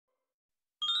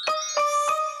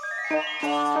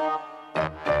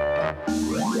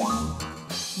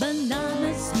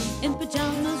Bananas in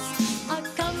pyjamas are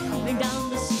coming down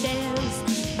the stairs.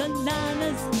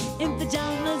 Bananas in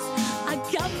pyjamas are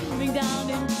coming down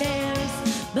in pairs.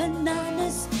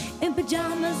 Bananas in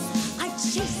pyjamas are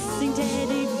chasing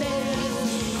teddy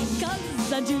bears.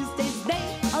 'Cause on Tuesdays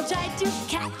they all try to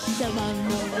catch them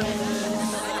unawares.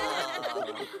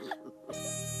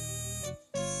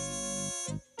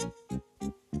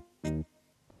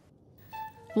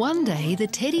 One day, the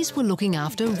teddies were looking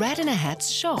after Rat-in-a-Hat's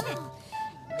shop.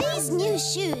 These new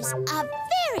shoes are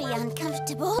very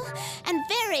uncomfortable and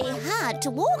very hard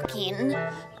to walk in.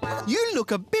 You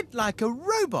look a bit like a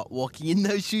robot walking in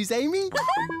those shoes, Amy.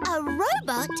 A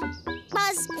robot?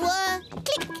 Buzz, whir,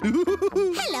 click.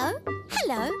 Hello,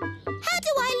 hello. How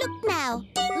do I look now?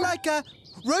 Like a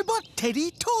robot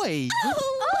teddy toy.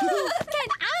 Can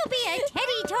I be a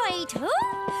teddy toy too?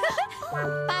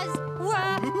 Buzz,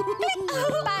 whir, click.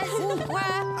 Buzz,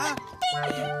 whir,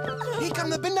 ding. Here come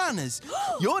the bananas.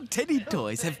 Your teddy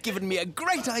toys have given me a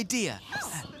great idea.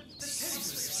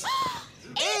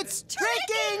 It's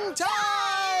tricking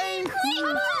time!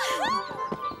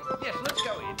 Yes, let's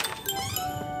go in.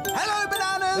 Hello,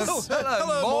 bananas! Oh,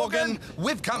 hello, Morgan.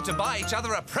 We've come to buy each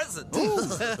other a present.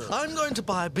 I'm going to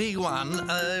buy B1,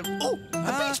 a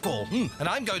beach ball. And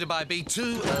I'm going to buy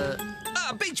B2,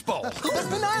 a beach ball. But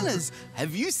bananas,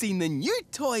 have you seen the new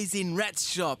toys in Rat's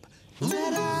shop?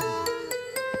 Ta-da!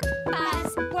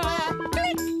 Buzz, whir,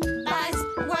 click. Buzz,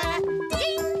 whir,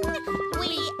 ding.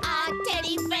 We are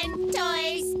Teddy Friend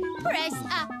Toys. Press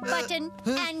a button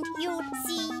and you'll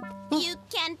see. You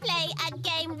can play a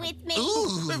game with me.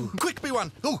 Ooh, quick,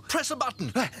 B1. Ooh, press a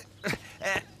button.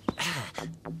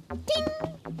 Ding.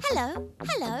 Hello,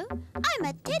 hello. I'm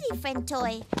a Teddy Friend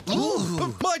Toy.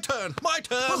 Ooh, my turn, my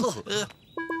turn.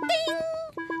 Bing.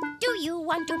 Do you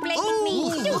want to play with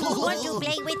me? Do you want to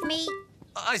play with me?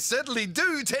 I certainly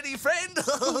do, Teddy friend.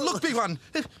 Look, B1.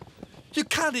 You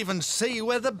can't even see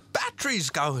where the batteries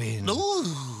go in.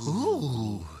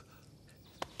 Ooh.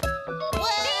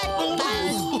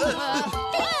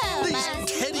 These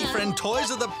Teddy Friend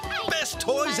toys are the best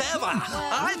toys ever.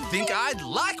 I think I'd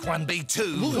like one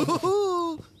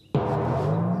B2.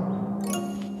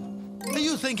 Are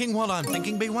you thinking what I'm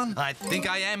thinking, B1? I think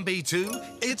I am B2.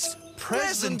 It's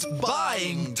present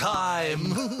buying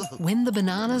time. When the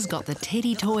bananas got the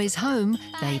teddy toys home,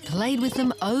 they played with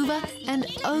them over and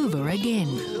over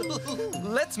again.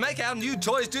 Let's make our new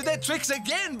toys do their tricks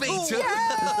again, B2.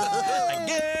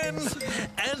 Again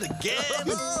and again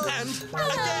and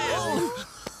again.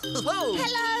 Hello,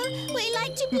 we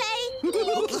like to play.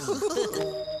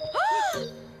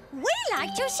 We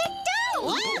like to sit down.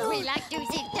 We like to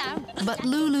sit down. But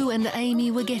Lulu and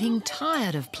Amy were getting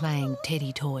tired of playing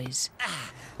teddy toys.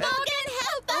 Morgan,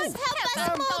 help us,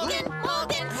 Morgan.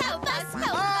 Morgan, help us,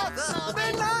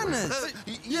 Bananas!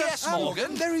 Yes,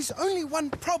 Morgan. There is only one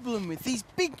problem with these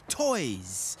big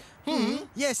toys.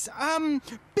 Yes,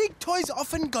 big toys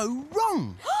often go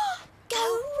wrong. Go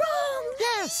wrong.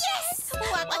 Yes. Yes. Waka,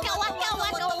 waka,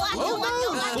 waka, waka,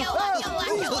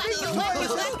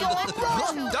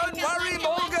 Don't worry,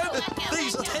 Morgan.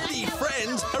 These Teddy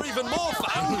Friends are even more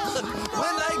fun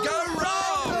when they go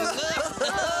wrong.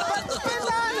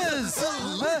 Bananas!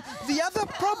 The other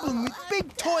problem with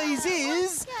big toys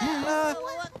is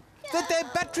that their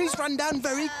batteries run down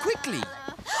very quickly.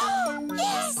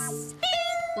 Yes.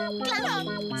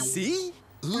 See?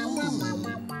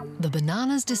 The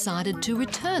bananas decided to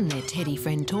return their Teddy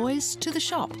Friend toys to the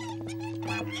shop.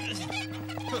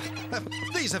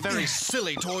 These are very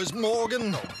silly toys,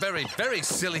 Morgan. Very, very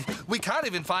silly. We can't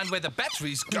even find where the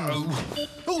batteries go.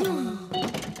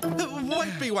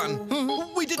 Wait,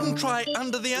 B1. We didn't try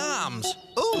under the arms.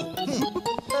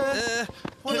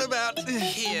 What about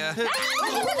here?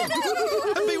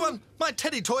 B1, my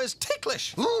teddy toy is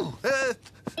ticklish.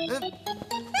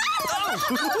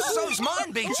 So's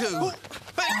mine, B2.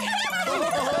 We're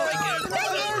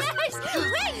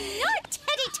not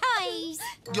Teddy Toys.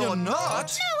 You're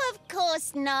not? No, of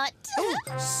course not.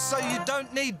 So you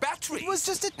don't need batteries? It was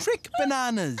just a trick,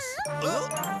 Bananas.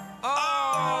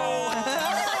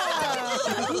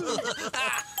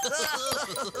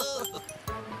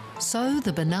 So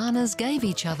the bananas gave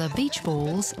each other beach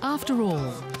balls after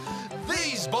all.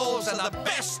 These balls are the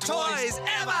best toys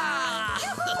ever!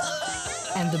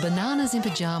 And the bananas in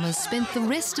pyjamas spent the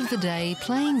rest of the day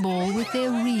playing ball with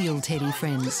their real teddy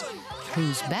friends,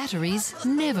 whose batteries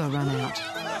never run out.